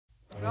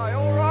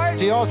All right.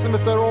 He asked them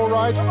if they're all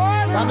right,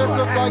 and this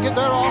looks like it,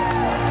 they're off.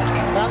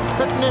 And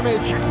Spitting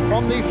Image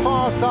on the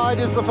far side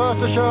is the first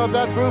to show of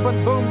that group,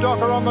 and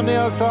Boomdocker on the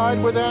near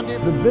side with Andy.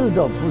 The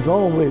build-up was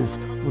always,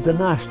 but the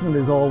National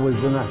is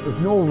always the National.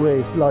 There's no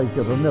race like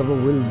it, or never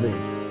will be.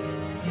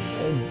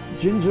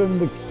 Ginger in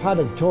the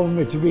paddock told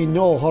me to be in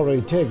no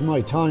hurry, take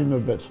my time a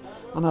bit.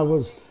 And I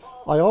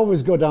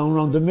always go down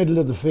around the middle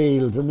of the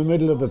field, in the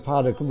middle of the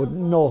paddock, but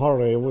no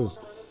hurry. It was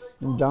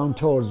down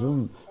towards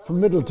them,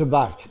 from middle to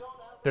back.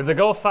 Did they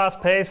go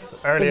fast pace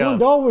early on?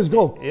 They always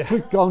go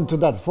quick on to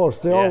that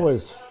first. They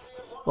always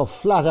go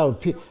flat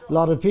out. A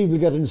lot of people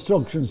get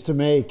instructions to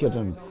make it.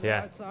 And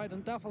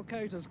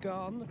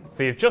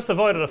So you've just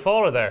avoided a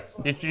faller there.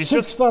 You Six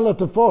just fell at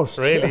the first.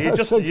 Really? You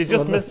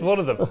just missed one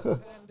of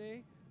them.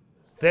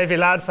 Davy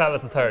Ladd fell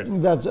at the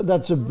third.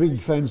 That's a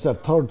big fence.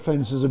 That third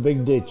fence is a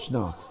big ditch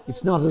now.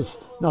 It's not as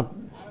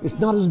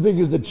big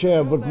as the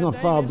chair, but not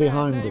far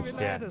behind it.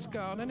 Yeah.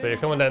 So you're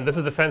coming down. This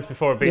is the fence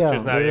before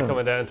Beechers now. You're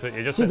coming down to it.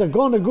 You just see, they're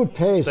going a good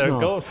pace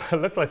now.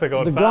 Look like they're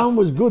going fast. The ground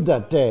was good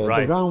that day.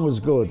 Right. The ground was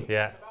good.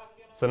 Yeah.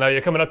 So now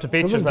you're coming up to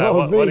Beechers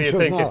now. What are you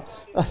thinking?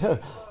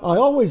 I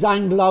always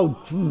angle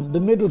out from the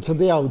middle to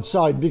the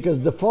outside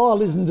because the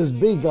fall isn't as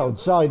big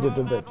outside it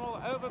a bit.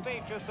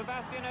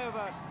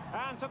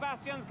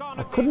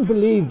 I couldn't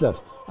believe that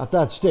at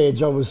that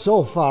stage I was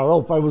so far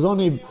up.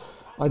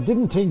 I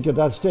didn't think at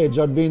that stage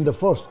I'd be in the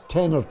first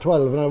 10 or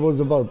 12, and I was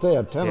about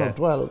there, 10 or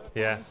 12.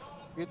 Yeah.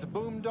 It's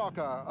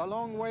Boomdocker, a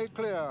long way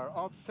clear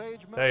of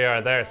Sage. There you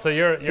are there. So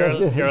you're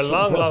a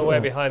long way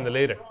behind the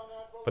leader.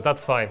 But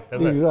that's fine,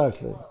 isn't it?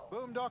 Exactly.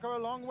 Boomdocker a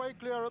long way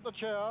clear at the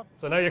chair.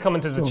 So now you're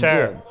coming to the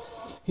chair.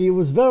 He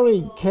was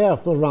very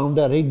careful around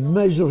that. He'd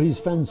measure his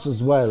fence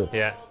as well.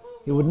 Yeah.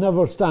 He would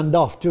never stand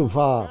off too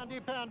far.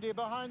 Pandy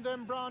behind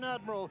them, Brown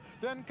Admiral.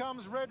 Then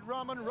comes Red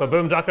Rum and so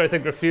Boomdocker, I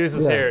think,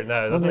 refuses here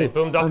now, doesn't he?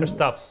 Boomdocker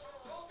stops.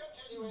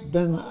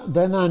 Then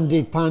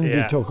Andy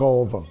Pandy took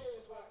over.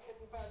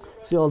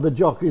 See all the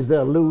jockeys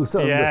there loose.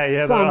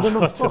 Standing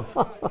up.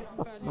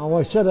 Now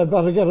I said I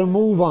better get a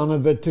move on a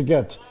bit to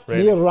get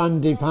near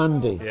Andy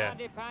Pandy. Yeah.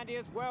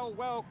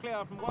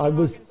 I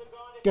was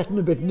getting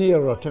a bit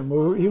nearer to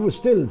him. He was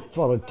still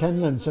sort of 10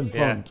 lengths in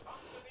front.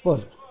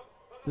 But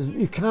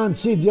you can't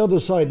see the other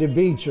side of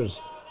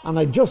Beechers, and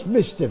I just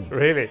missed him.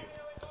 Really?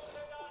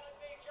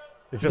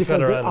 You just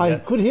went around. I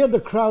could hear the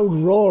crowd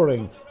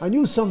roaring. I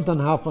knew something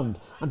happened,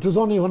 and it was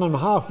only when I'm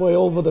halfway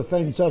over the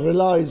fence I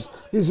realised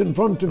he's in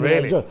front of me.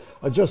 Really?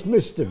 I just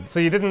missed him. So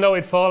you didn't know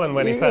he'd fallen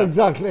when he fell?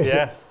 Exactly.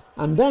 Yeah.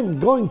 And then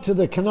going to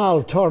the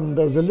canal turn,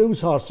 there was a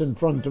loose horse in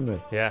front of me.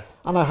 Yeah.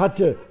 And I had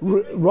to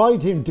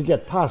ride him to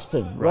get past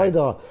him, right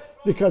off,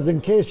 because in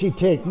case he'd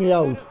take me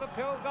out.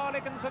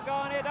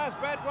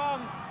 Red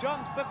Rum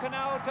jumps the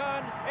canal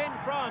turn in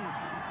front.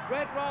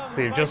 Red Rum.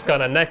 So you've just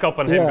got a neck up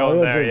on him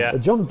going there, I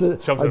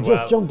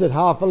just jumped it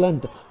half a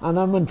length, and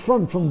I'm in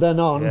front from then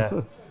on.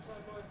 Yeah.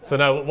 So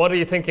now, what are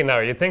you thinking now?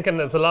 Are you thinking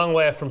it's a long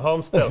way from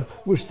home still?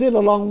 We're still a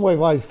long way.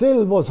 I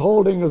still was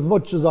holding as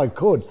much as I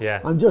could.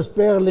 Yeah. I'm just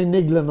barely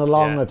niggling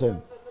along at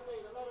him.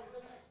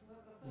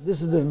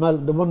 This is the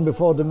one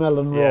before the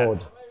Mellon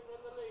Road.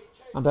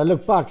 And I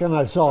looked back and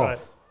I saw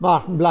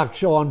Martin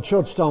Blackshaw on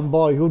Churchtown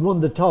Boy, who'd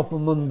won the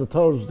Topham on the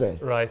Thursday.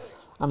 Right.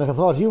 And I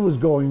thought he was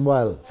going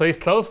well. So he's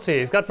close to you.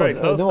 He's got very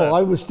close. No, now.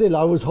 I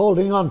was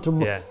holding on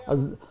to.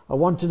 I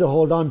wanted to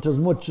hold on to as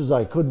much as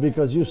I could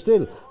because you're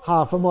still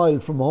half a mile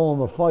from home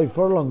or 5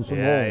 furlongs from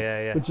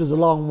home, which is a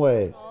long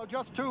way.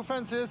 Just 2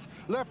 fences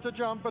left to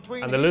jump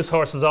between. And the loose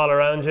horses all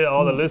around you.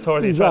 All the loose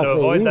horses. You try to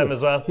avoid them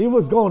as well. He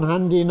was going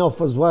handy enough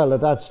as well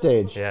at that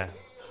stage. Yeah.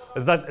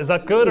 Is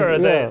that good, or are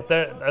they?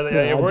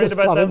 Are you worried about them? I just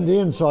got in the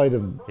inside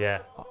him. Yeah.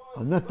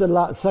 I met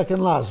the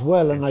second last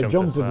well, and I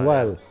jumped it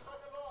well.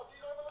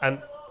 And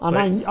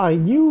I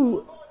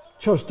knew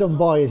Churchtown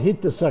Boy had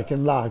hit the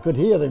second last. I could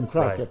hear him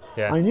crack it.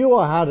 Yeah. I knew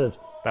I had it.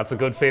 That's a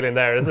good feeling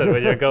there, isn't it,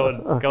 when you're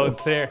going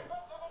clear?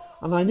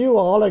 And I knew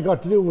all I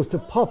got to do was to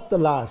pop the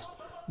last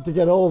to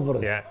get over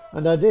it. Yeah.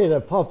 And I did. I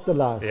popped the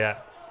last. Yeah.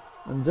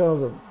 And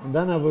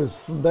then I was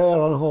from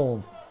there on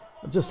home.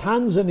 Just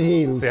hands and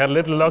heels. So you had a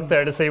little look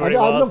there to see where he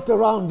was. I looked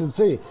around and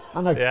see,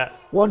 and I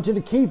wanted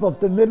to keep up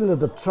the middle of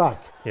the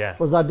track. Yeah.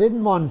 Because I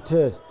didn't want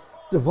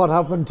what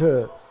happened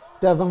to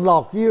Devon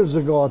Lock years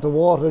ago at the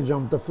water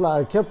jump, the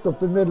flag. I kept up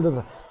the middle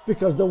of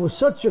because there was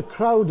such a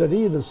crowd at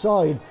either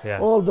side,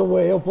 all the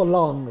way up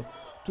along.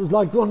 It was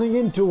like running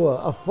into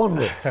a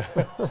funnel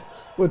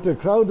with the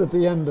crowd at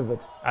the end of it.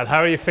 And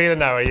how are you feeling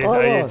now? Are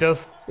you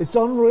just? It's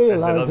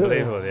unreal. It's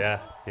unbelievable.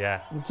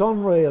 Yeah. It's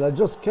unreal. I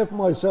just kept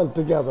myself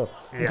together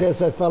in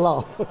case I fell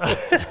off.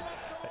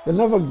 You'll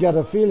never get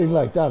a feeling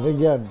like that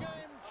again.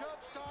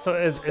 So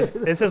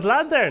is his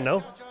lad there? No.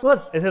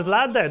 What? Is his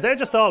lad there? They're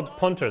just all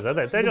punters, are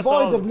they? They're the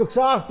boy that looks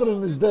after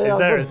him is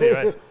there. Is he,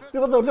 right?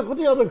 Look at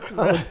the other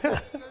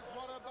crowd.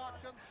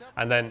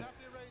 And then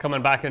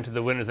coming back into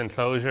the winner's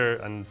enclosure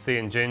and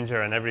seeing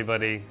Ginger and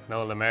everybody,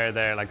 Noel Lemaire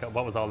there, like,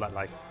 what was all that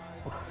like?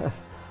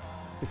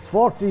 It's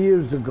 40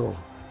 years ago,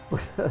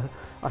 but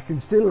I can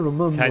still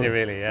remember. Can you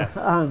really? Yeah.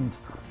 And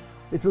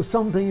it was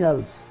something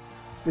else.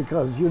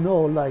 because you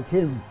know, like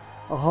him,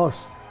 a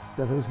horse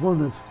that has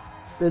won it,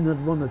 then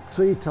had won it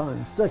 3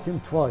 times,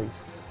 second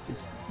twice,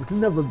 it'll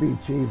never be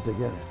achieved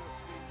again.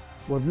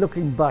 But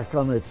looking back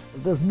on it,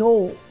 there's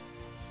no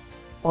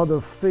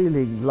other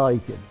feeling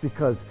like it,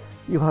 because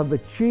you have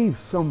achieved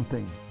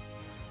something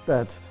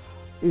that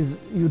is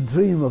you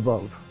dream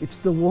about. It's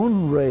the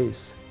one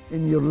race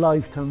in your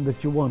lifetime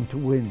that you want to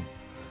win,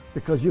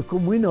 because you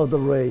can win other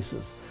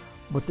races,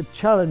 but the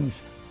challenge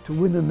to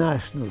win a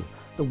national,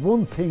 the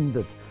one thing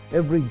that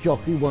every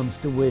jockey wants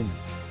to win.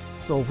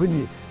 So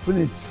when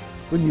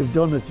you've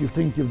done it, you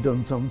think you've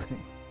done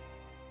something.